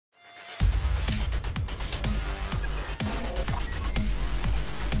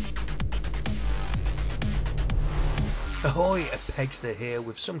Ahoy, Pegster here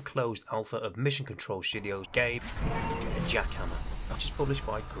with some closed alpha of Mission Control Studios game JackHammer, which is published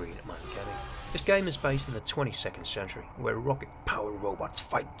by Green Man Gaming. This game is based in the 22nd century, where rocket-powered robots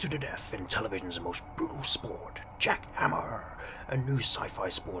fight to the death in television's most brutal sport, JackHammer, a new sci-fi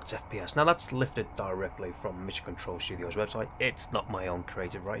sports FPS. Now that's lifted directly from Mission Control Studios website. It's not my own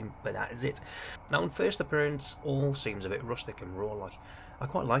creative writing, but that is it. Now on first appearance, all seems a bit rustic and raw-like. I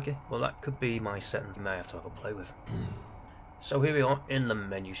quite like it. Well, that could be my settings I may have to have a play with. So here we are in the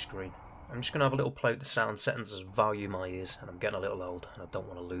menu screen. I'm just going to have a little play with the sound settings as value my ears, and I'm getting a little old and I don't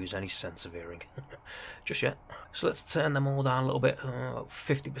want to lose any sense of hearing just yet. So let's turn them all down a little bit. About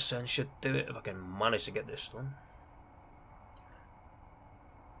 50% should do it if I can manage to get this done.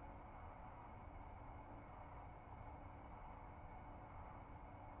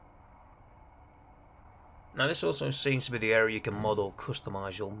 Now this also seems to be the area you can mod or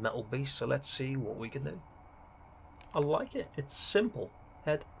customise your metal beast, so let's see what we can do. I like it, it's simple.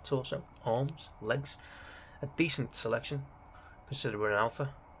 Head, torso, arms, legs. A decent selection, considering we're an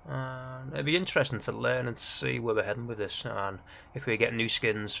alpha. It'd be interesting to learn and see where we're heading with this, and if we get new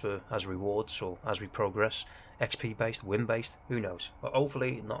skins for as rewards or as we progress, XP based, win based, who knows. But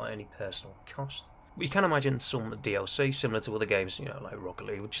hopefully not at any personal cost. But you can imagine some DLC similar to other games, you know, like Rocket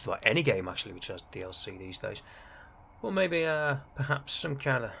League, which is about any game actually which has DLC these days. Or maybe perhaps some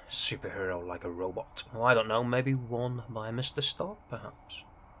kind of superhero like a robot. Well, I don't know, maybe one by Mr. Stark, perhaps.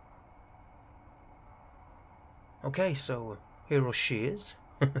 Okay, so here she is,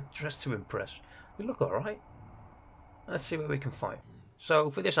 dressed to impress. We look alright. Let's see where we can fight.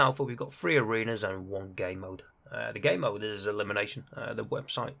 So for this alpha we've got 3 arenas and 1 game mode. The game mode is elimination. The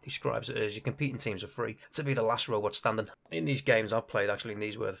website describes it as your competing teams are free to be the last robot standing. In these games I've played, actually, and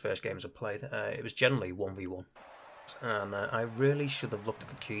these were the first games I played, it was generally 1v1. And I really should have looked at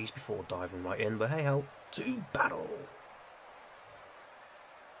the keys before diving right in, but hey ho, to battle!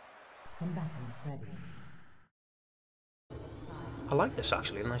 Combatants ready. I like this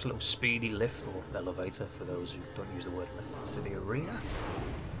actually, a nice little speedy lift or elevator for those who don't use the word lift to the arena.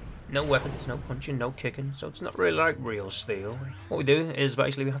 No weapons, no punching, no kicking, so it's not really like real steel. What we do is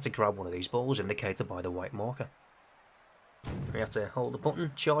basically we have to grab one of these balls indicated by the white marker. We have to hold the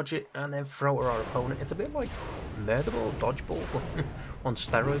button, charge it, and then throw it at our opponent. It's a bit like murderball, dodgeball, but on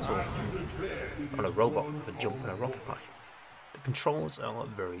steroids or on a robot with a jump and a rocket pack. The controls are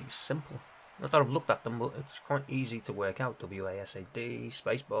very simple. Not that I've looked at them, but it's quite easy to work out. WASD,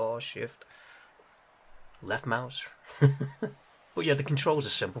 spacebar, shift, left mouse. But yeah, the controls are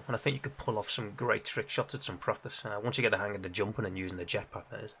simple, and I think you could pull off some great trick shots with some practice, once you get the hang of the jumping and using the jetpack,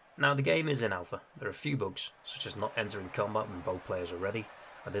 that is. Now, the game is in alpha. There are a few bugs, such as not entering combat when both players are ready.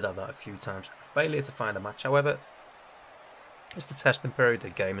 I did have that a few times. Failure to find a match, however, it's the testing period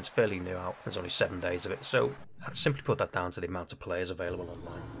of the game. It's fairly new out. There's only 7 days of it, so I'd simply put that down to the amount of players available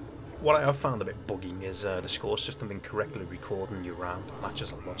online. What I have found a bit bugging is the score system incorrectly recording your round match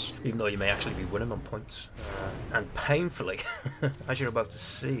as a loss, even though you may actually be winning on points. And painfully, as you're about to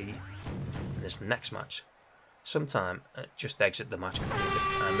see in this next match, sometime just exit the match completely.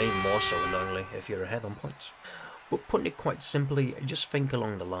 I mean more so annoyingly if you're ahead on points. But putting it quite simply, just think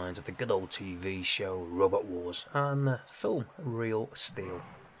along the lines of the good old TV show Robot Wars and the film Real Steel.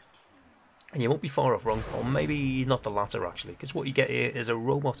 And you won't be far off wrong, or maybe not the latter actually, because what you get here is a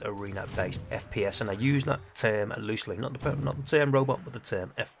robot arena based FPS, and I use that term loosely, not the term robot, but the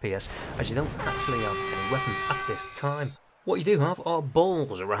term FPS, as you don't actually have any weapons at this time. What you do have are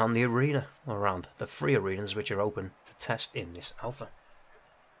balls around the arena, around the 3 arenas which are open to test in this alpha.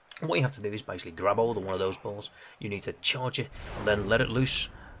 And what you have to do is basically grab hold of one of those balls, you need to charge it, and then let it loose,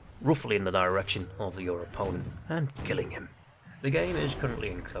 roughly in the direction of your opponent, and killing him. The game is currently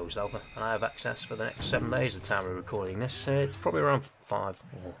in closed alpha, and I have access for the next 7 days at the time of recording this. It's probably around 5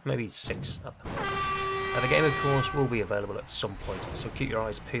 or maybe 6 at the moment. The game, of course, will be available at some point, so keep your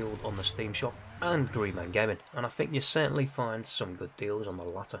eyes peeled on the Steam shop and Green Man Gaming, and I think you certainly find some good deals on the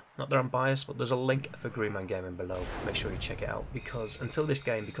latter. Not that I'm biased, but there's a link for Green Man Gaming below. Make sure you check it out, because until this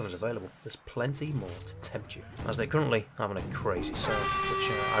game becomes available, there's plenty more to tempt you, as they're currently having a crazy sale,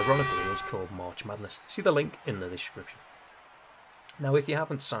 which ironically is called March Madness. See the link in the description. Now, if you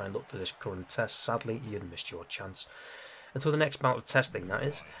haven't signed up for this current test, sadly, you've missed your chance. Until the next bout of testing, that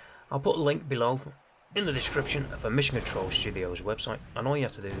is. I'll put a link below in the description for Mission Control Studios website, and all you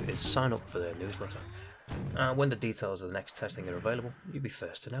have to do is sign up for their newsletter. When the details of the next testing are available, you'll be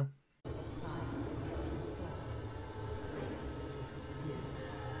first to know.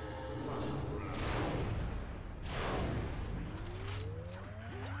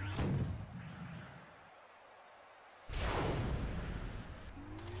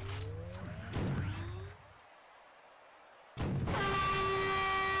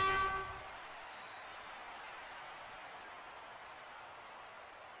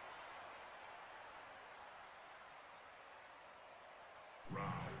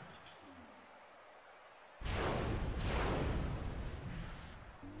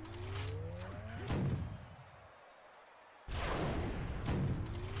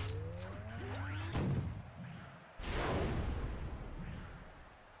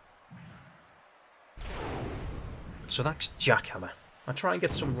 So that's JackHammer. I'll try and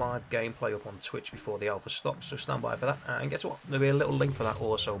get some live gameplay up on Twitch before the alpha stops, so stand by for that. And guess what? There'll be a little link for that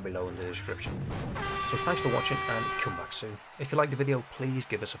also below in the description. So thanks for watching and come back soon. If you liked the video, please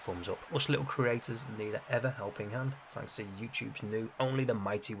give us a thumbs up. Us little creators need an ever helping hand, thanks to YouTube's new "Only the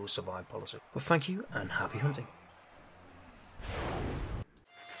Mighty Will Survive" policy. But thank you and happy hunting.